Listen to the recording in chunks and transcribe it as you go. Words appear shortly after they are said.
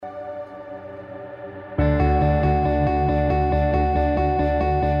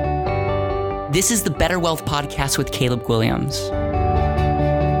This is the Better Wealth Podcast with Caleb Williams.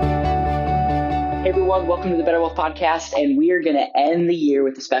 Hey everyone, welcome to the Better Wealth Podcast, and we are going to end the year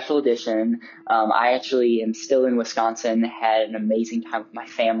with a special edition. I actually am still in Wisconsin, had an amazing time with my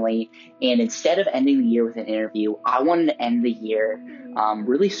family, and instead of ending the year with an interview, I wanted to end the year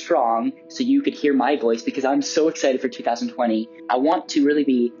really strong so you could hear my voice because I'm so excited for 2020. I want to really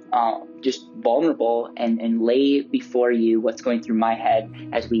be just vulnerable and lay before you what's going through my head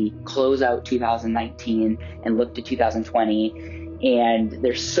as we close out 2019 and look to 2020. And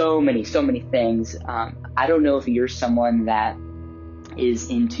there's so many things. I don't know if you're someone that is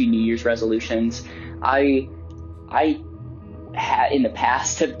into New Year's resolutions. I in the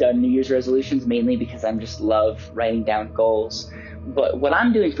past have done New Year's resolutions mainly because I just love writing down goals. But what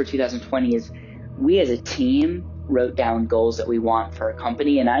I'm doing for 2020 is we as a team wrote down goals that we want for our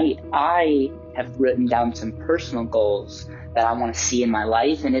company. And I have written down some personal goals that I want to see in my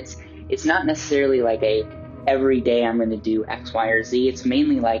life. And it's not necessarily like every day I'm going to do X, Y, or Z. It's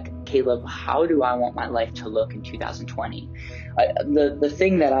mainly like, Caleb, how do I want my life to look in 2020? The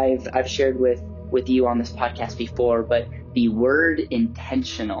thing that I've shared with you on this podcast before, but the word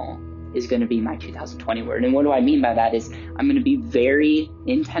intentional is going to be my 2020 word. And what do I mean by that is I'm going to be very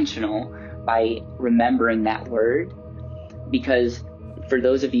intentional by remembering that word, because for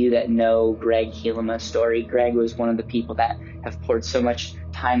those of you that know Greg Helema's story, Greg was one of the people that have poured so much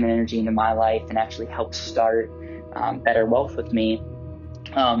time and energy into my life and actually helped start Better Wealth with me.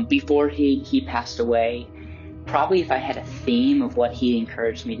 Before he passed away, probably if I had a theme of what he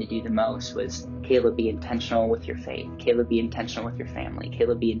encouraged me to do the most was, Caleb, be intentional with your faith. Caleb, be intentional with your family.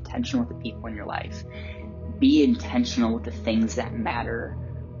 Caleb, be intentional with the people in your life. Be intentional with the things that matter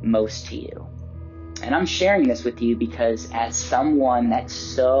most to you. And I'm sharing this with you because as someone that's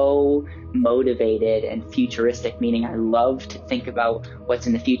so motivated and futuristic, meaning I love to think about what's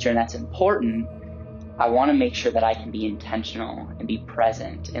in the future and that's important, I want to make sure that I can be intentional and be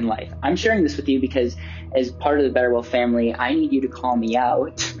present in life. I'm sharing this with you because as part of the Better Wealth family, I need you to call me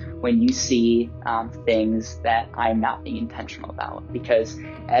out when you see things that I'm not being intentional about. Because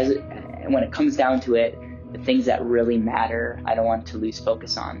when it comes down to it, the things that really matter, I don't want to lose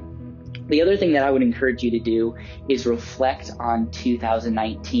focus on. The other thing that I would encourage you to do is reflect on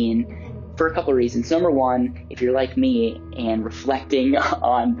 2019 for a couple of reasons. Number one, if you're like me and reflecting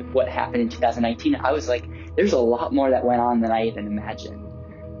on what happened in 2019, I was like, there's a lot more that went on than I even imagined.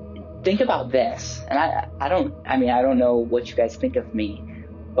 Think about this. And I don't know what you guys think of me,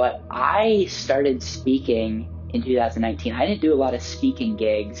 but I started speaking in 2019. I didn't do a lot of speaking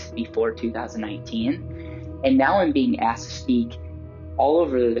gigs before 2019. And now I'm being asked to speak all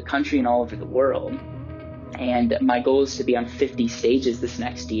over the country and all over the world. And my goal is to be on 50 stages this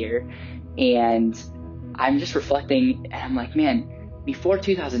next year. And I'm just reflecting and I'm like, man, before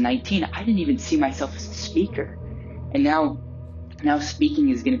 2019, I didn't even see myself as a speaker. And now speaking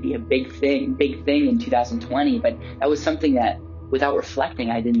is going to be a big thing in 2020. But that was something that without reflecting,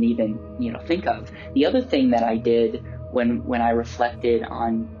 I didn't even, think of. The other thing that I did when I reflected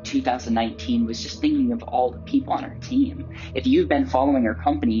on 2019 was just thinking of all the people on our team. If you've been following our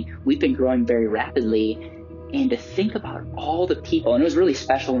company, we've been growing very rapidly, and to think about all the people, and it was really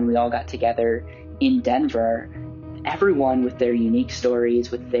special when we all got together in Denver, everyone with their unique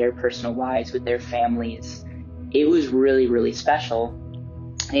stories, with their personal lives, with their families. It was really, really special.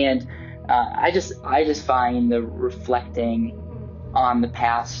 And I just find the reflecting on the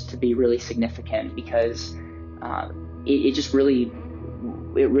past to be really significant because it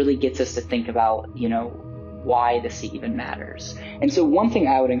really gets us to think about, why this even matters. And so one thing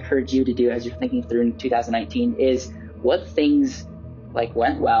I would encourage you to do as you're thinking through in 2019 is what things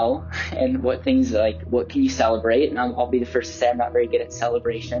went well and what things what can you celebrate? And I'll be the first to say I'm not very good at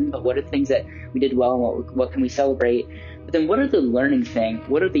celebration, but what are the things that we did well and what can we celebrate? But then what are the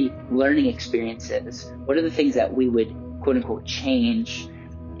what are the learning experiences? What are the things that we would quote unquote change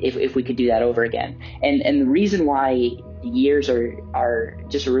if we could do that over again? And the reason why years are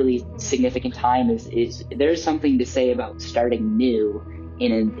just a really significant time is there's something to say about starting new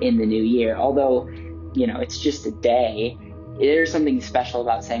in the new year. Although, it's just a day, there's something special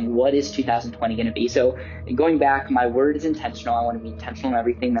about saying, what is 2020 going to be? So going back, my word is intentional. I want to be intentional in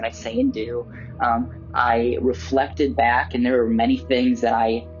everything that I say and do. I reflected back, and there were many things that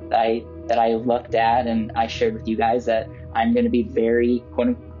I looked at and I shared with you guys that I'm going to be very,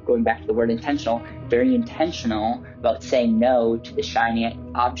 going back to the word intentional, very intentional about saying no to the shiny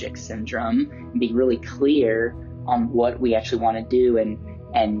object syndrome and be really clear on what we actually want to do and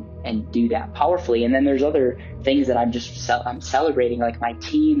do that powerfully. And then there's other things that I'm celebrating, like my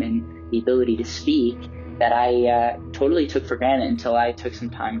team and the ability to speak. that I totally took for granted until I took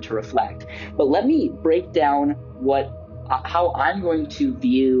some time to reflect. But let me break down how I'm going to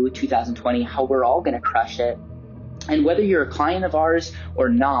view 2020, how we're all going to crush it. And whether you're a client of ours or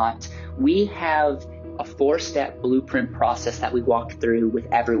not, we have a 4-step blueprint process that we walk through with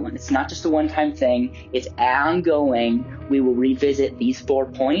everyone. It's not just a one-time thing. It's ongoing. We will revisit these 4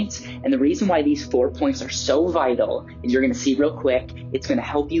 points. And the reason why these 4 points are so vital is you're going to see real quick. It's going to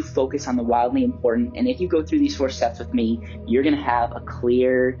help you focus on the wildly important. And if you go through these 4 steps with me, you're going to have a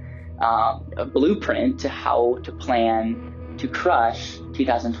clear a blueprint to how to plan to crush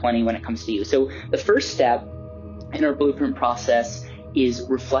 2020 when it comes to you. So the first step in our blueprint process is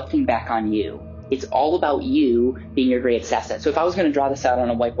reflecting back on you. It's all about you being your greatest asset. So if I was going to draw this out on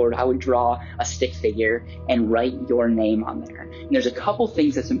a whiteboard, I would draw a stick figure and write your name on there. And there's a couple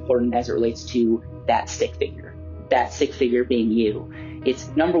things that's important as it relates to that stick figure being you. It's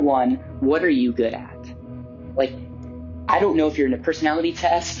number one, what are you good at? Like, I don't know if you're in a personality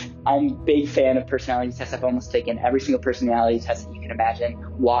test. I'm a big fan of personality tests. I've almost taken every single personality test that you can imagine.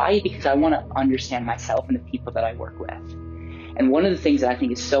 Why? Because I want to understand myself and the people that I work with. And one of the things that I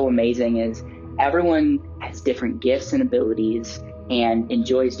think is so amazing is everyone has different gifts and abilities and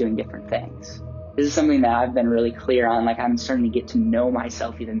enjoys doing different things. This is something that I've been really clear on. Like, I'm starting to get to know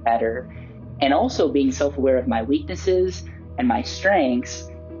myself even better, and also being self-aware of my weaknesses and my strengths.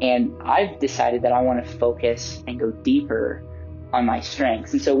 And I've decided that I want to focus and go deeper on my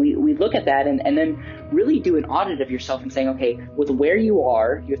strengths. And so we look at that and then really do an audit of yourself and saying, okay, with where you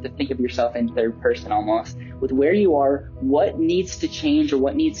are, you have to think of yourself in third person almost. With where you are, what needs to change or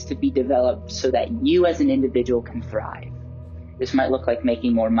what needs to be developed so that you as an individual can thrive? This might look like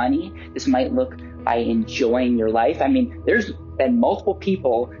making more money. This might look by enjoying your life. I mean, there's been multiple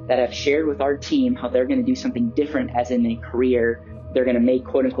people that have shared with our team how they're going to do something different as in a career. They're going to make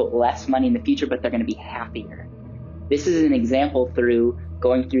quote unquote less money in the future, but they're going to be happier. This is an example through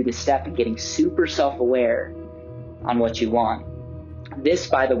going through this step and getting super self-aware on what you want. This,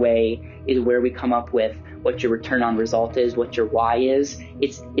 by the way, is where we come up with what your return on result is, what your why is.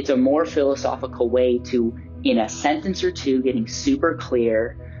 It's a more philosophical way to, in a sentence or two, getting super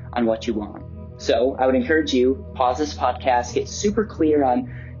clear on what you want. So I would encourage you, pause this podcast, get super clear on,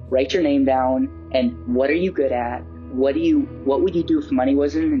 write your name down, and what are you good at? What would you do if money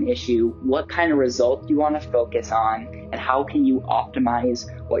wasn't an issue? What kind of result do you want to focus on? And how can you optimize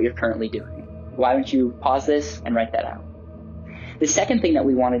what you're currently doing? Why don't you pause this and write that out? The second thing that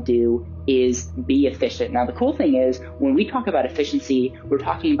we want to do is be efficient. Now, the cool thing is when we talk about efficiency, we're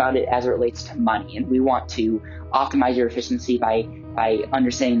talking about it as it relates to money. And we want to optimize your efficiency by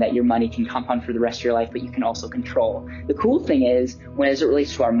understanding that your money can compound for the rest of your life, but you can also control. The cool thing is as it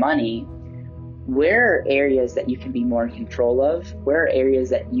relates to our money, where are areas that you can be more in control of? Where are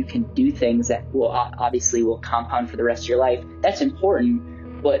areas that you can do things that will compound for the rest of your life? That's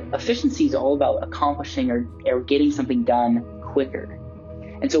important, but efficiency is all about accomplishing or getting something done quicker.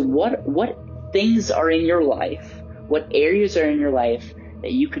 And so what things are in your life? What areas are in your life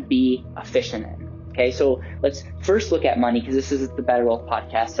that you could be efficient in? Okay, so let's first look at money, because this is the Better Wealth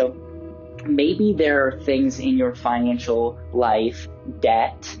podcast. So maybe there are things in your financial life,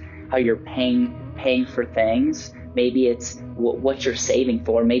 debt, how you're paying for things. Maybe it's what you're saving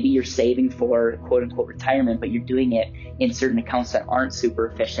for. Maybe you're saving for quote unquote retirement, but you're doing it in certain accounts that aren't super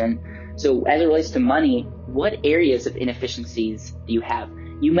efficient. So as it relates to money, what areas of inefficiencies do you have?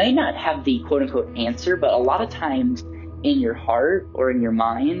 You may not have the quote unquote answer, but a lot of times in your heart or in your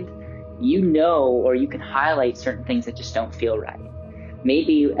mind, you know, or you can highlight certain things that just don't feel right.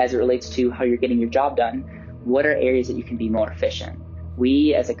 Maybe as it relates to how you're getting your job done, what are areas that you can be more efficient?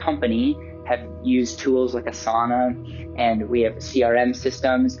 We as a company have used tools like Asana, and we have CRM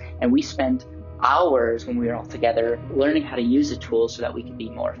systems, and we spent hours when we were all together learning how to use the tools so that we could be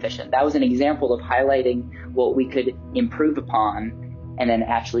more efficient. That was an example of highlighting what we could improve upon and then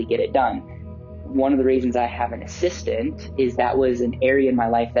actually get it done. One of the reasons I have an assistant is that was an area in my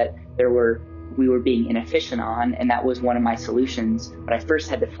life that we were being inefficient on, and that was one of my solutions. But I first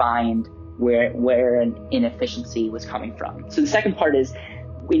had to find where an inefficiency was coming from. So the second part is,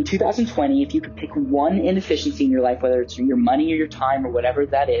 in 2020, if you could pick one inefficiency in your life, whether it's your money or your time or whatever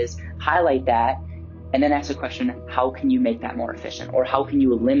that is, highlight that and then ask the question, how can you make that more efficient? Or how can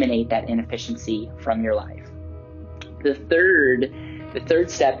you eliminate that inefficiency from your life? The third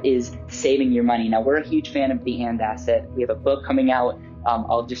step is saving your money. Now, we're a huge fan of The And Asset. We have a book coming out.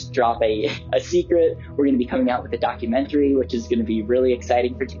 I'll just drop a secret. We're going to be coming out with a documentary, which is going to be really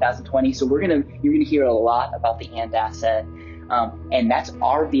exciting for 2020. So you're going to hear a lot about The And Asset. And that's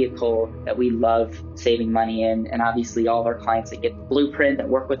our vehicle that we love saving money in. And obviously all of our clients that get the blueprint that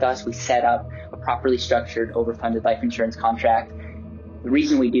work with us, we set up a properly structured overfunded life insurance contract. The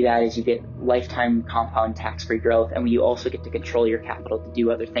reason we do that is you get lifetime compound tax-free growth, and you also get to control your capital to do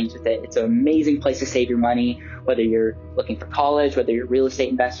other things with it. It's an amazing place to save your money, whether you're looking for college, whether you're a real estate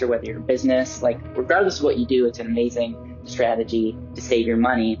investor, whether you're a business. Like, regardless of what you do, it's an amazing strategy to save your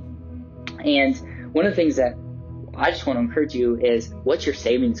money. And one of the things that I just want to encourage you is, what's your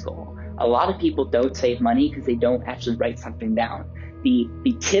savings goal? A lot of people don't save money because they don't actually write something down. The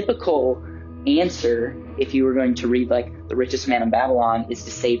typical answer, if you were going to read like The Richest Man in Babylon, is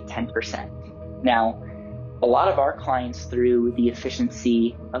to save 10%. Now, a lot of our clients, through the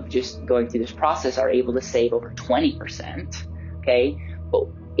efficiency of just going through this process, are able to save over 20%. Okay, but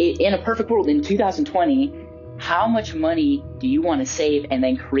in a perfect world, in 2020, how much money do you want to save, and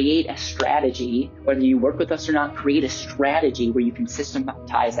then create a strategy, whether you work with us or not, create a strategy where you can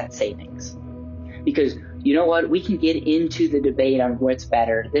systematize that savings. Because you know what, we can get into the debate on what's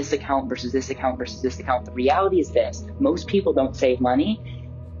better, this account versus this account versus this account. The reality is this: most people don't save money,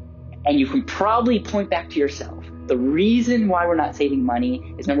 and you can probably point back to yourself. The reason why we're not saving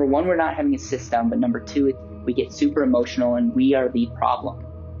money is, number one, we're not having a system, but number two, we get super emotional, and we are the problem.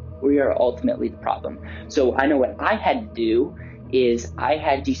 We are ultimately the problem. So I know what I had to do is I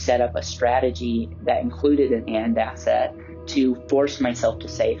had to set up a strategy that included an and asset to force myself to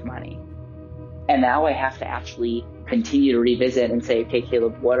save money. And now I have to actually continue to revisit and say, okay,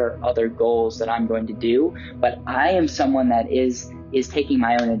 Caleb, what are other goals that I'm going to do? But I am someone that is taking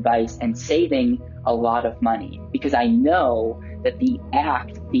my own advice and saving a lot of money, because I know that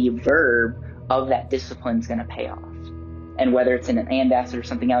the verb of that discipline is going to pay off. And whether it's in an and asset or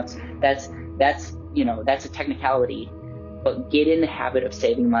something else, that's a technicality. But get in the habit of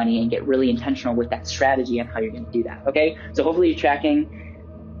saving money and get really intentional with that strategy and how you're going to do that. Okay, so hopefully you're tracking.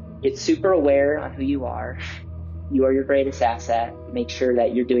 Get super aware on who you are. You are your greatest asset. Make sure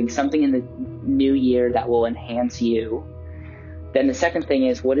that you're doing something in the new year that will enhance you. Then the second thing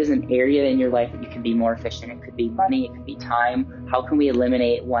is, what is an area in your life that you can be more efficient? It could be money, it could be time. How can we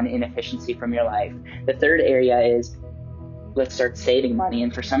eliminate one inefficiency from your life? The third area is, let's start saving money.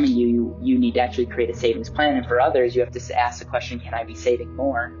 And for some of you need to actually create a savings plan. And for others, you have to ask the question, can I be saving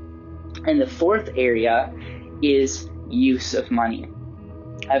more? And the fourth area is use of money.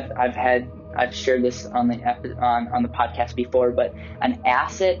 I've shared this on the podcast before, but an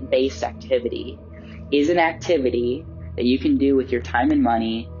asset-based activity is an activity that you can do with your time and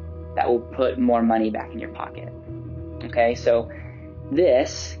money that will put more money back in your pocket. Okay, so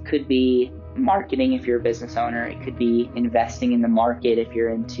this could be marketing if you're a business owner. It could be investing in the market if you're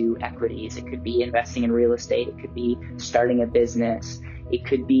into equities. It could be investing in real estate. It could be starting a business. It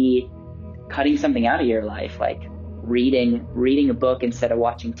could be cutting something out of your life, like reading a book instead of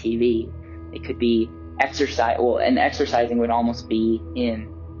watching TV. It could be exercise. Well, and exercising would almost be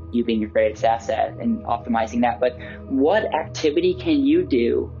in you being your greatest asset and optimizing that. But what activity can you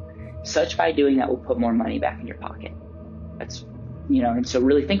do such by doing that will put more money back in your pocket? That's, and so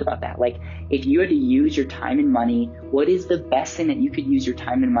really think about that. Like, if you had to use your time and money, what is the best thing that you could use your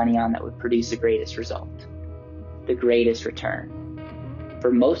time and money on that would produce the greatest result, the greatest return?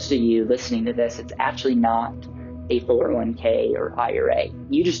 For most of you listening to this, it's actually not a 401k or IRA.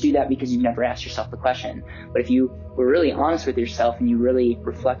 You just do that because you've never asked yourself the question. But if you were really honest with yourself and you really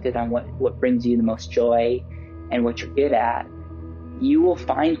reflected on what brings you the most joy and what you're good at, you will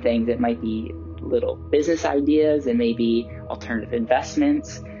find things that might be little business ideas, and maybe alternative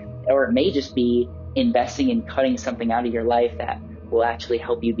investments, or it may just be investing in cutting something out of your life that will actually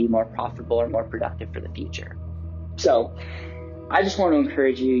help you be more profitable or more productive for the future. So I just want to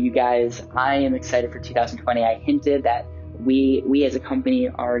encourage you guys. I am excited for 2020. I hinted that we as a company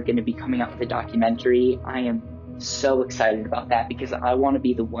are going to be coming out with a documentary. I am so excited about that because I want to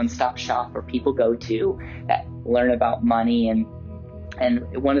be the one-stop shop where people go to that learn about money. And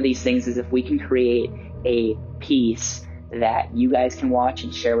one of these things is, if we can create a piece that you guys can watch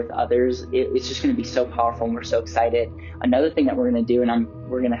and share with others, it's just going to be so powerful, and we're so excited. Another thing that we're going to do, and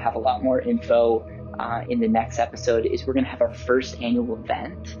we're going to have a lot more info in the next episode, is we're going to have our first annual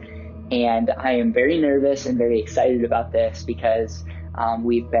event. And I am very nervous and very excited about this because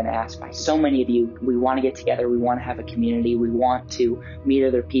we've been asked by so many of you. We want to get together. We want to have a community. We want to meet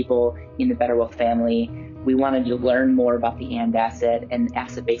other people in the Better Wealth family. We wanted to learn more about the and asset and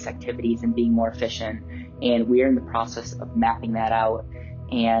asset-based activities and being more efficient. And we're in the process of mapping that out.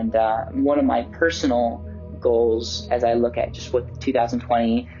 And one of my personal goals as I look at just what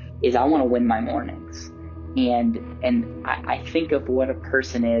 2020 is, I want to win my mornings. And I think of what a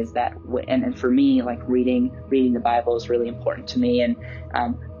person is that, and for me, like reading the Bible is really important to me, and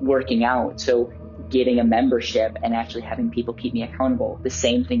working out. So getting a membership and actually having people keep me accountable. The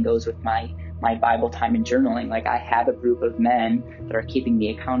same thing goes with my Bible time and journaling. Like I have a group of men that are keeping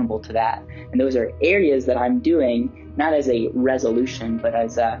me accountable to that. And those are areas that I'm doing, not as a resolution, but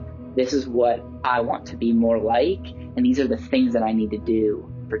as this is what I want to be more like. And these are the things that I need to do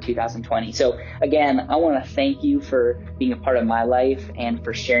for 2020. So again, I want to thank you for being a part of my life and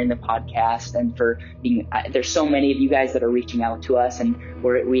for sharing the podcast, and for being, there's so many of you guys that are reaching out to us, and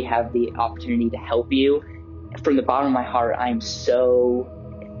we have the opportunity to help you. From the bottom of my heart, I'm so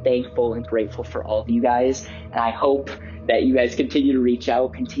thankful and grateful for all of you guys. And I hope that you guys continue to reach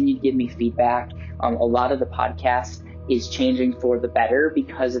out, continue to give me feedback. A lot of the podcast is changing for the better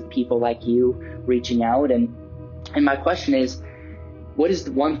because of people like you reaching out. And my question is, what is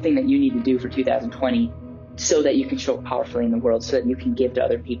the one thing that you need to do for 2020 so that you can show up powerfully in the world, so that you can give to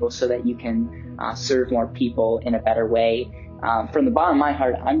other people, so that you can serve more people in a better way? From the bottom of my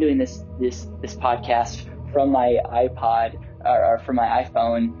heart, I'm doing this podcast from my iPod or from my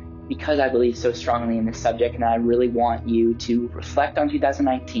iPhone because I believe so strongly in this subject, and I really want you to reflect on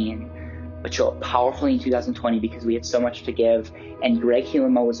 2019, but show up powerfully in 2020 because we have so much to give. And Greg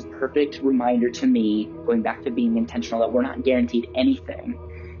Helemo was a perfect reminder to me, going back to being intentional, that we're not guaranteed anything.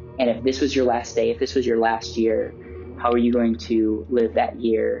 And if this was your last day, if this was your last year, how are you going to live that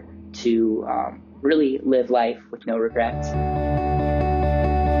year to really live life with no regrets?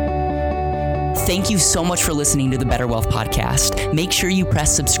 Thank you so much for listening to the Better Wealth Podcast. Make sure you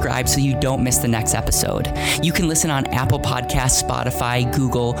press subscribe so you don't miss the next episode. You can listen on Apple Podcasts, Spotify,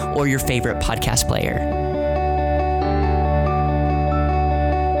 Google, or your favorite podcast player.